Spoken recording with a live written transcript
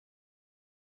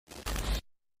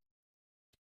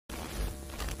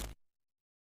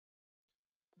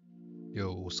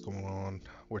Yo, what's going on?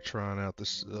 We're trying out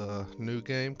this new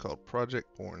game called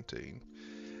Project Quarantine.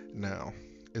 Now,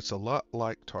 it's a lot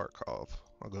like Tarkov.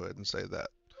 I'll go ahead and say that.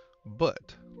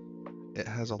 But it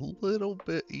has a little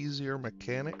bit easier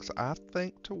mechanics, I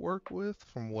think, to work with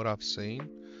from what I've seen.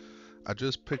 I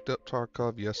just picked up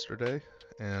Tarkov yesterday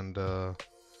and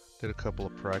did a couple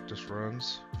of practice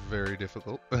runs. Very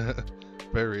difficult.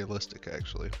 Very realistic,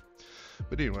 actually.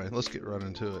 But anyway, let's get right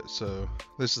into it. So,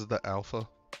 this is the alpha.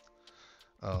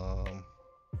 Um,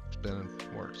 it's been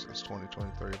in work since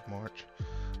 2023 of March,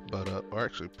 but or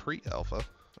actually pre-alpha.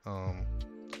 Um,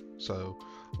 so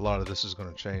a lot of this is going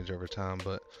to change over time.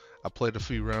 But I played a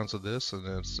few rounds of this, and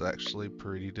it's actually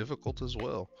pretty difficult as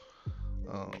well.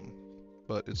 Um,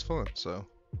 but it's fun, so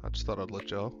I just thought I'd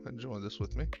let y'all enjoy this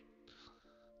with me.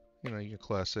 You know, your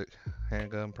classic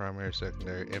handgun, primary,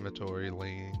 secondary, inventory,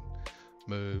 lean,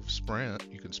 move, sprint.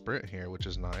 You can sprint here, which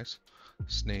is nice.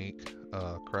 Sneak,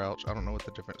 crouch. I don't know what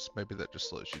the difference. Maybe that just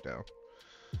slows you down.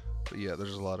 But yeah,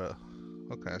 there's a lot of.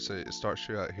 Okay, so it starts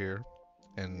you out here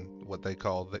in what they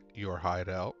call your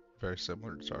hideout. Very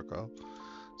similar to Tarkov.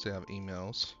 So you have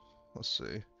emails. Let's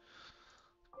see.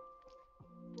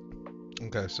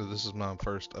 Okay, so this is my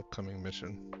first upcoming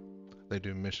mission. They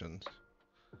do missions.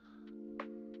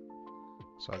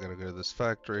 So I gotta go to this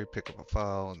factory, pick up a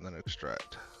file, and then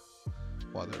extract.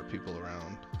 While there are people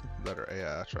around that are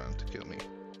AI trying to kill me.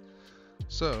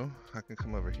 So I can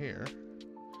come over here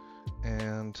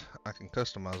and I can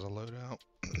customize a loadout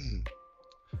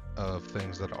of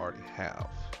things that I already have.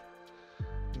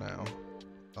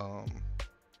 Now,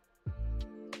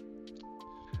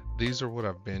 these are what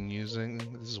I've been using.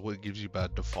 This is what it gives you by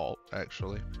default,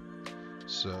 actually.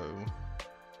 So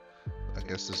I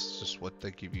guess this is just what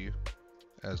they give you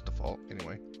as default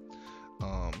anyway.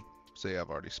 So yeah,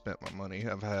 I've already spent my money.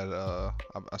 I've had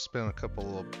I spent a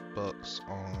couple of bucks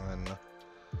on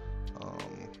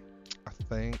I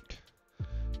think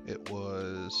it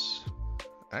was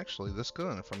actually this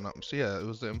gun, if I'm not mistaken. Yeah, it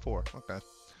was the M4. Okay,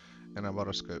 and I bought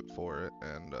a scope for it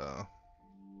and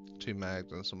two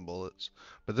mags and some bullets.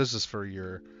 But this is for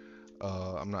your.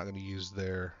 I'm not going to use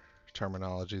their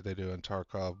terminology they do in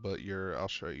Tarkov, but I'll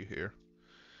show you here.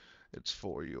 It's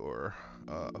for your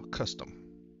custom.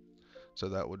 So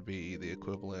that would be the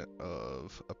equivalent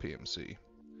of a PMC.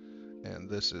 And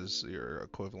this is your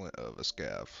equivalent of a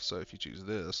scav. So if you choose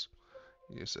this,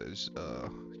 it says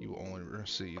you will only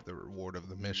receive the reward of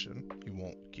the mission. You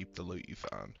won't keep the loot you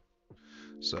find.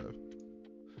 So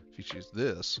if you choose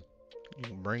this, you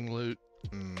can bring loot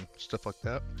and stuff like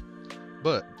that.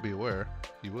 But be aware,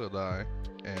 you will die.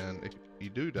 And if you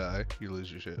do die, you lose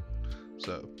your shit.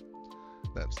 So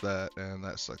that's that, and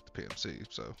that's like the PMC.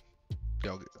 So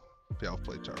y'all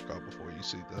played Tarkov before, you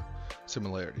see the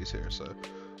similarities here. So,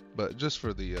 but just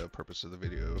for the purpose of the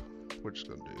video, we're just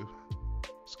gonna do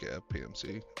scav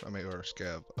PMC. Or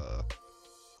scav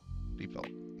default,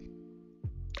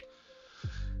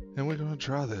 and we're gonna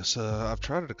try this. I've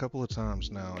tried it a couple of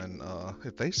times now, and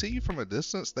if they see you from a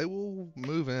distance, they will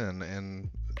move in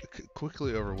and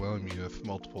quickly overwhelm you if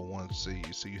multiple ones see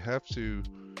you. So you have to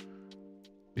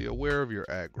be aware of your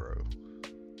aggro,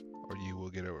 or you will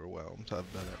get overwhelmed.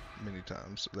 I've done it many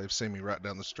times. They've seen me right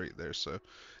down the street there, so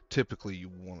typically you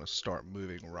want to start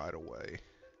moving right away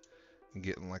and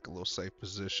get in like a little safe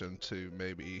position to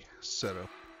maybe set up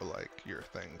like your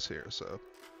things here. So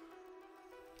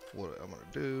what I'm gonna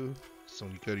do, so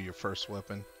when you go to your first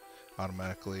weapon,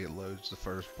 automatically it loads the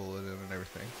first bullet in and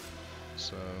everything.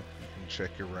 So you can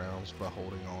check your rounds by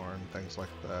holding R and things like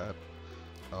that.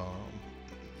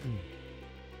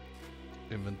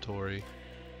 Inventory.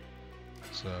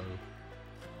 So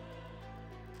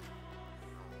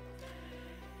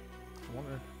I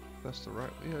wonder if that's the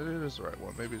right. Yeah, it is the right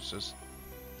one. Maybe it's just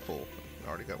full. I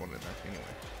already got one in there anyway.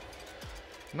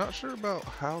 Not sure about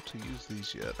how to use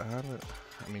these yet. I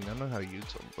mean, I know how to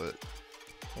use them, but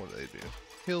what do they do?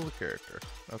 Heal the character.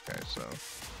 Okay, so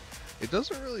it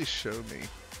doesn't really show me,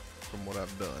 from what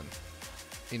I've done,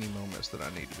 any moments that I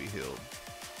need to be healed,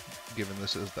 given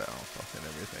this is the alpha and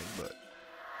everything. But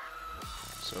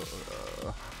so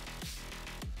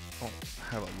I don't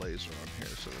have a laser on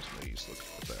here, so there's no use looking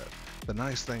for that. The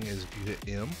nice thing is if you hit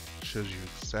M, it shows you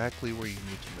exactly where you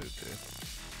need to move to.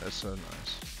 That's so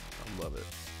nice. I love it.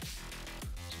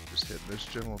 So just hit this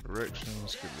general direction.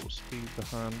 Let's get a little speed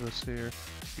behind us here.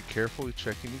 Be careful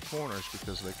checking your corners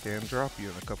because they can drop you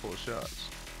in a couple of shots.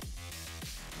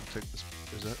 I'll take this.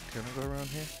 Can I go around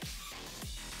here?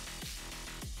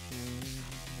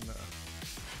 No.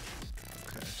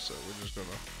 Okay, so we're just gonna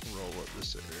roll up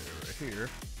this area right here.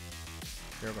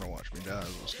 You're gonna watch me die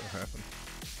is what's gonna happen.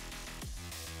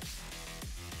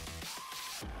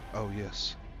 Oh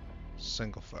yes.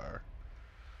 single fire.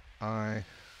 I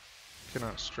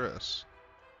cannot stress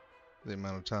the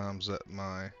amount of times that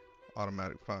my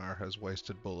automatic fire has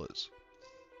wasted bullets.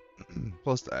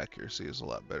 Plus the accuracy is a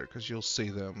lot better because you'll see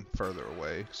them further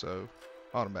away, so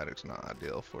automatic's not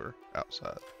ideal for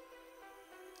outside.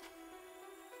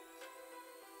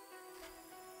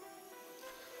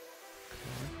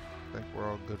 Okay, I think we're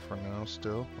all good for now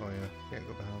still. Oh yeah, can't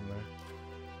go behind there.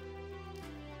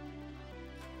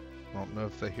 I don't know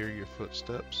if they hear your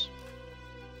footsteps.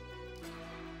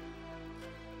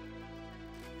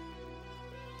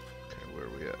 Okay, where are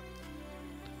we at?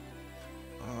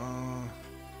 I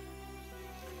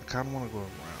kind of want to go around.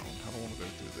 I don't want to go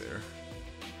through there.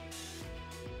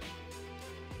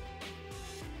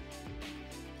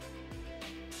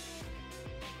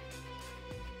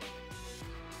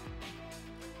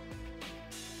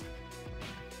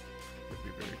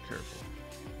 Be very careful.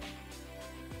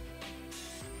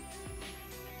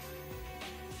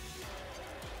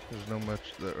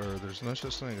 There's no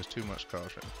such thing as too much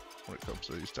caution when it comes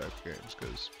to these type of games,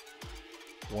 because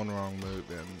one wrong move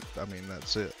and I mean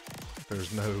that's it.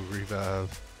 There's no revive.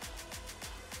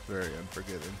 Very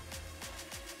unforgiving.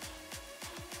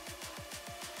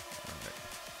 Alright,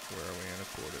 where are we in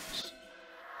accordance?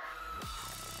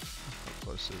 How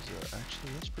close is that?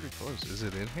 Actually, that's pretty close. Is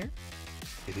it in here?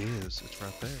 It is. It's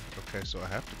right there. Okay, so I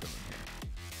have to go in here.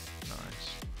 Nice.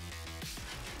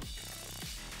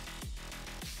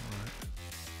 Alright.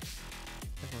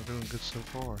 I think we're doing good so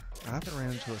far. I haven't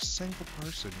ran into a single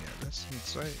person yet. That's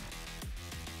insane.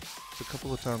 A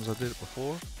couple of times I did it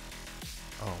before.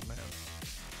 Oh man.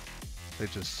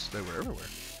 They were everywhere.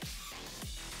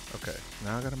 Okay,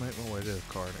 now I gotta make my way to the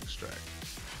car and extract.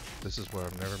 This is where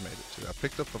I've never made it to. I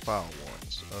picked up the file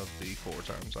once of the 4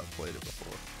 times I've played it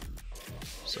before.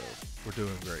 So, we're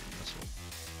doing great in this one.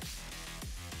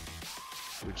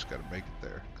 We just gotta make it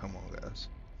there. Come on, guys.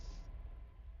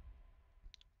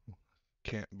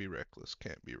 Can't be reckless,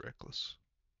 can't be reckless.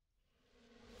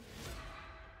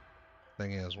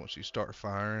 Thing is, once you start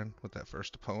firing with that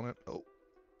first opponent, oh,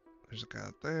 there's a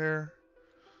guy there.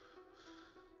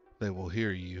 They will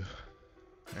hear you,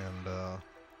 and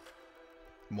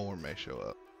more may show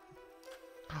up.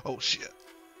 Oh shit!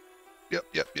 Yep.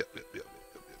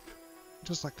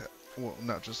 Just like that. Well,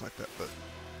 not just like that, but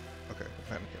okay.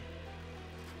 I'm panicking.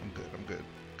 I'm good.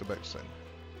 Go back to saying.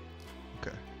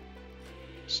 Okay.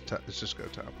 It's just go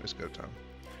time. It's go time.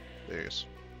 There he is.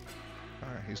 All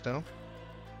right, he's down.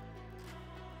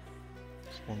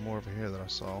 There's one more over here that I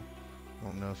saw. I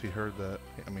don't know if he heard that.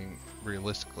 I mean,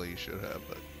 realistically, he should have,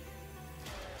 but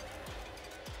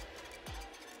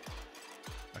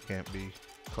I can't be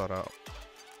caught out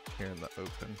here in the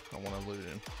open. I want to loot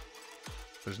him.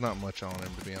 There's not much on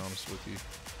him, to be honest with you.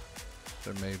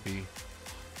 There may be.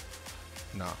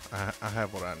 Nah, I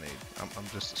have what I need. I'm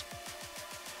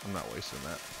not wasting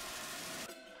that.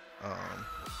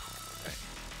 Dang.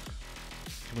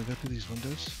 Can we go through these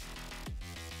windows?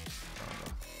 I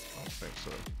don't think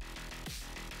so.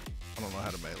 I don't know how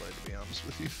to melee, to be honest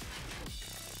with you.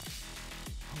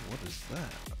 Oh, what is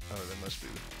that? Oh, that must be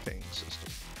the ping system.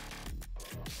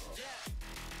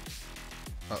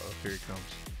 Uh-oh, here he comes.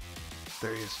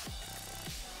 There he is.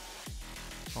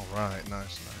 Alright,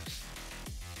 nice.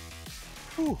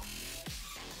 Whew.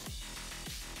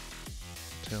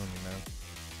 I'm telling you, man.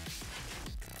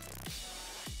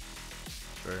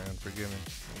 Very unforgiving.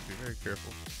 Be very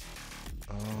careful.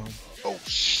 Oh,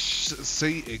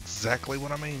 see, exactly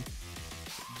what I mean.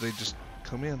 They just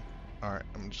come in. Alright,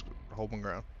 I'm just hold my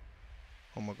ground.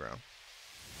 Hold my ground.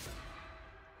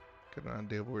 Get an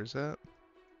idea of where he's at.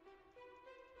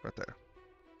 Right there.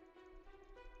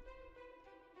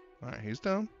 Alright, he's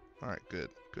down. Alright, good.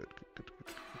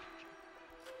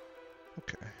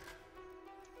 Okay.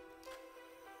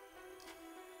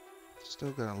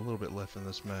 Still got a little bit left in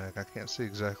this mag. I can't see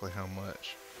exactly how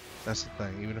much. That's the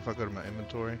thing. Even if I go to my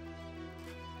inventory.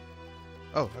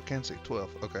 Oh, I can see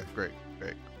 12. Okay, great.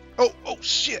 Oh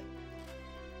shit!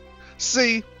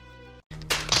 See?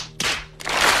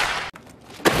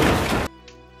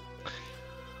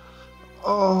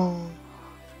 Oh.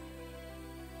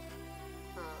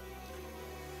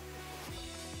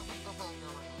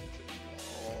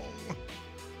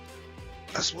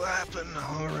 That's what happened. I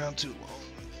hung around too long.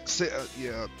 See,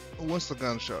 yeah, once the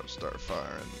gunshots start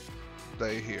firing,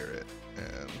 they hear it,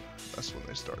 and that's when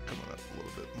they start coming up a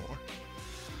little bit more.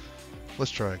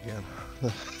 Let's try again.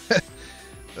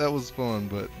 That was fun,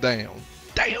 but damn.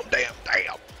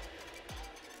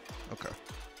 Okay.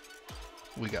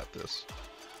 We got this.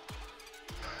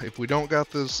 If we don't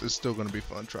got this, it's still going to be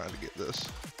fun trying to get this.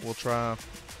 We'll try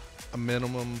a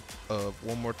minimum of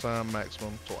one more time,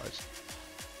 maximum twice.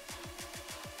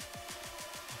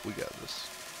 We got this.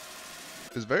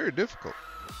 It's very difficult.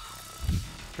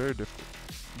 Very difficult.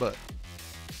 But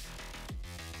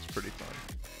it's pretty fun.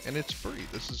 And it's free.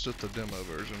 This is just a demo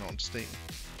version on Steam.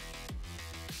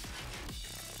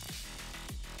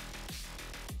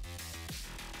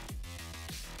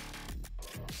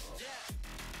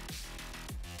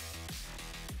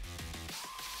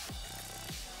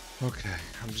 Okay,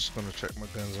 I'm just gonna check my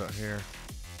guns out here.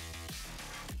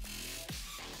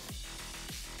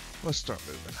 Let's start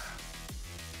moving.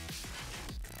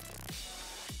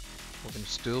 We're gonna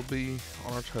still be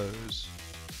on our toes,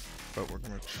 but we're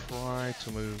gonna try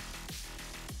to move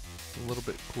a little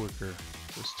bit quicker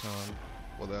this time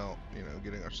without, you know,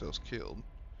 getting ourselves killed.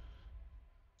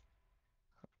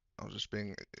 I was just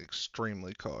being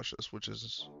extremely cautious, which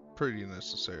is pretty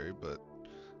necessary, but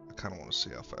I kind of want to see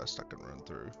how fast I can run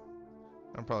through.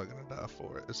 I'm probably gonna die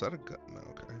for it. Is that a gun? No,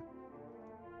 okay.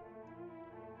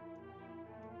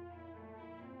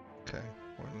 Okay,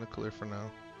 we're in the clear for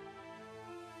now.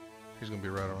 He's gonna be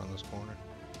right around this corner.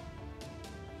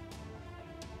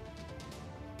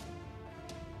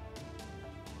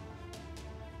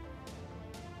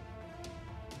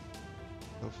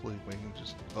 Hopefully we can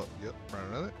just, oh, yep, right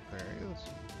another. There he is.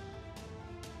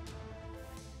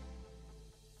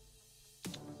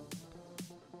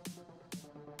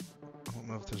 I don't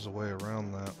know if there's a way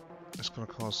around that. It's gonna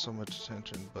cause so much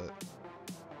attention, but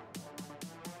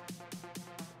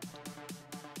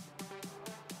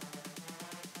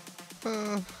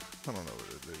I don't know what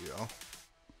to do, y'all.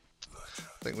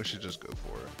 I think we should just go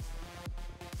for it.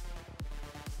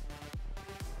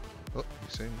 Oh, you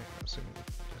see me? I see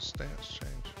his stance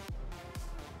change.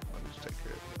 I'll just take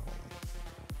care of it. Hold on.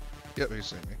 Yep, he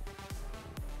see me.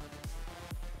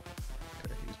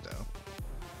 Okay, he's down.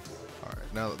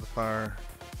 Alright, now that the fire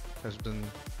has been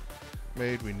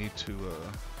made, we need to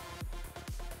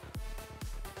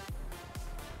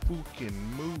fucking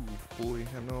move, boy.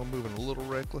 I know I'm moving a little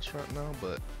reckless right now,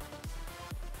 but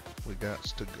we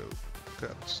gots to go.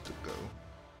 Gots to go.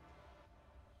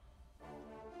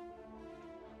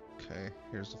 Okay,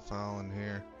 here's the file in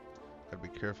here. Gotta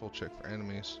be careful, check for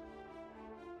enemies.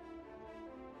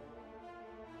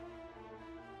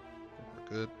 We're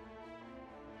good.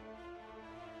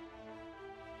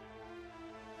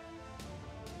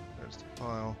 There's the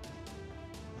file.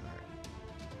 Alright,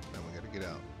 now we gotta get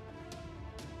out.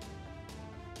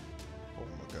 Oh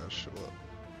my gosh, show up.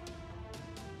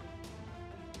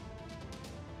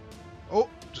 Oh,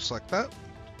 just like that.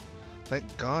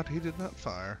 Thank God he did not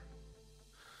fire.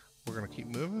 We're gonna keep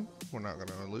moving. We're not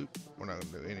gonna loop. We're not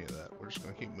gonna do any of that. We're just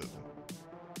gonna keep moving.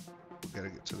 We gotta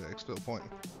get to the exfil point.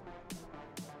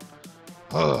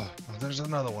 Oh, there's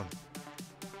another one.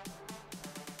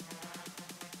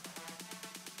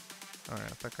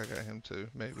 Alright, I think I got him too,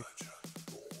 maybe.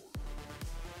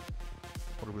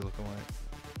 What are we looking like?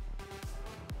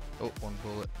 Oh, one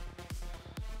bullet.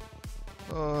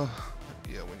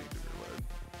 Yeah, we need to reload.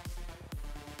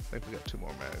 I think we got 2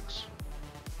 more mags.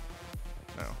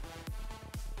 Now.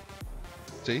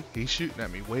 See, he's shooting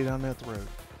at me way down that road.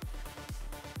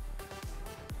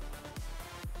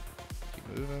 Keep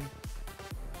moving.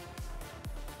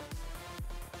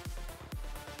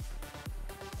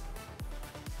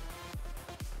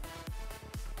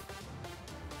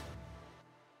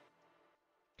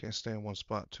 Can't stay in one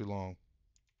spot too long.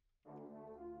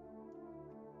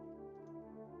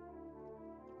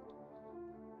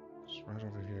 It's right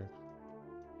over here.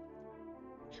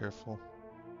 Careful.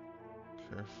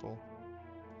 Careful.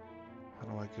 How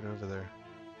do I get over there?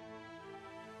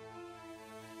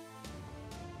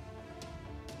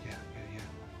 Yeah.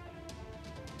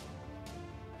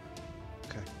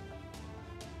 Okay.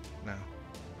 Now.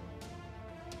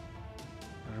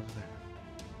 Right over there.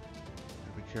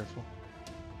 Gotta be careful.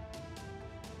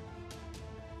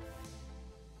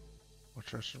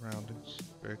 Watch our surroundings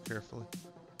very carefully.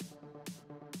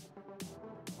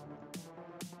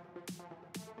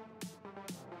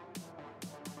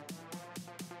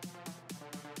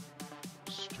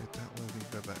 Straight that way, we can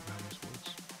go back down these woods.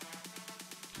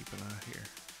 Keep an eye here.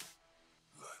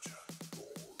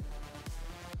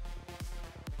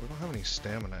 We don't have any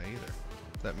stamina either.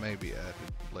 That may be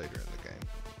added later in the game.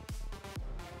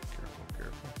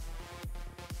 Careful.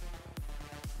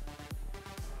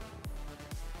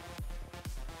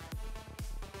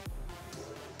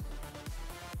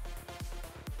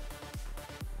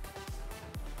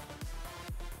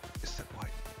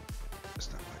 It's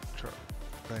that white truck.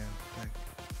 Dang.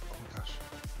 Oh my gosh.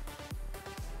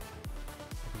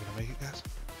 Are we gonna make it, guys?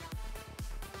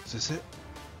 Is this it?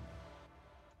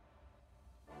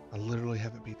 I literally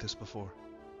haven't beat this before.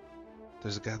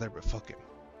 There's a guy there, but fuck him.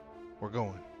 We're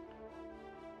going.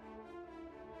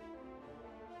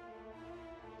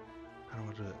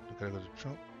 I'll do it. I gotta go to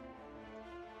trunk.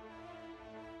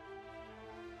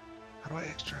 How do I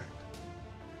extract?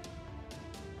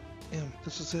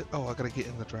 This is it? Oh, I gotta get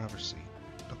in the driver's seat.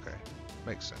 Okay,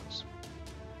 makes sense.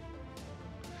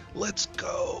 Let's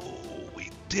go!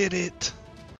 We did it!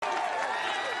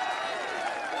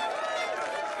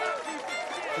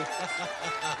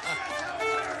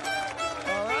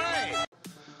 Alright!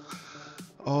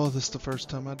 Oh, this is the first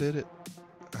time I did it.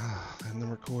 And the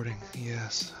recording,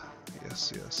 yes.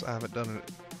 Yes, yes. I haven't done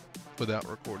it without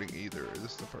recording either.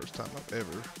 This is the first time I've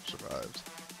ever survived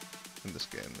in this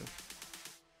game.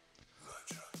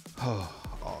 Oh,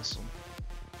 awesome.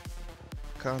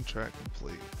 Contract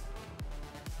complete.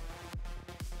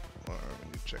 Alright, we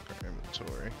need to check our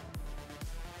inventory.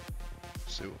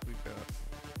 See what we got.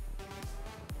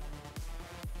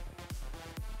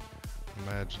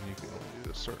 Imagine you can only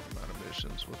do a certain amount of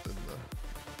missions within the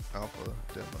alpha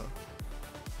demo.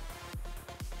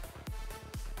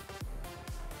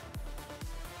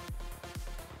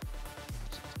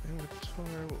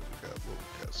 Inventory, what we got? Well,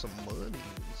 we got some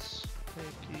monies.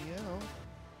 Heck yeah.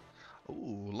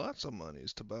 Ooh, lots of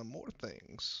monies to buy more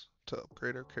things. To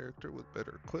upgrade our character with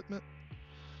better equipment.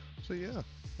 So yeah,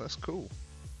 that's cool.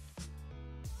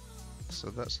 So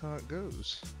that's how it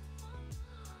goes.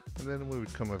 And then we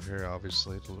would come over here,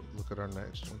 obviously, to look at our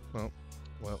next one. Oh,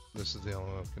 well, this is the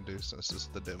only one we can do since this is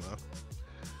the demo.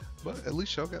 But at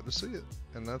least y'all got to see it,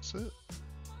 and that's it.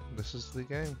 This is the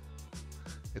game.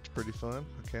 It's pretty fun.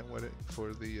 I can't wait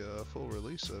for the full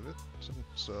release of it.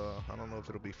 Since I don't know if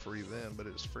it'll be free then, but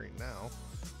it's free now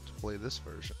to play this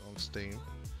version on Steam.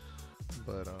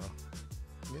 But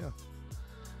yeah,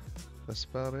 that's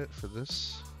about it for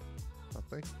this. I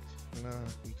think. No,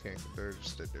 you can't compare,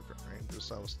 just at different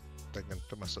ranges. I was thinking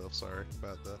to myself, sorry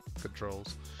about the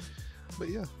controls. But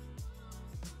yeah,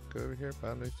 go over here,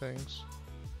 buy new things.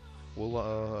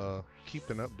 We'll keep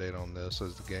an update on this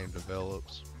as the game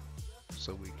develops,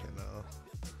 so we can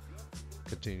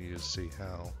continue to see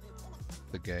how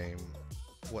the game,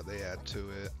 what they add to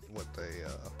it, what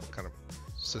kind of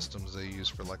systems they use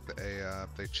for like the AI,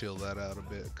 if they chill that out a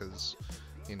bit, because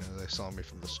you know they saw me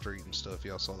from the street and stuff.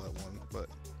 Y'all saw that one, but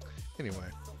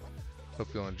anyway,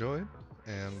 hope y'all enjoyed,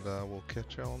 and we'll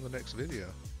catch y'all on the next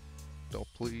video. Don't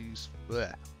please,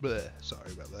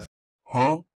 sorry about that.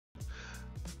 Huh?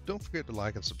 Don't forget to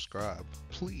like and subscribe,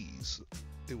 please.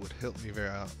 It would help me very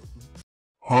out.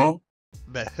 Huh?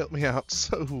 That helped me out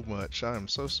so much. I am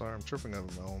so sorry, I'm tripping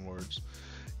over my own words.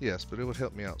 Yes, but it would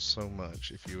help me out so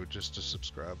much if you would just to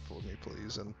subscribe for me,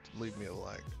 please, and leave me a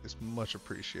like. It's much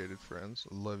appreciated, friends.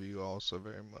 I love you all so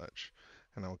very much,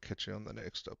 and I'll catch you on the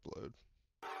next upload.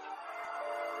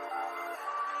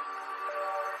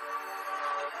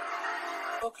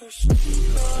 Okay.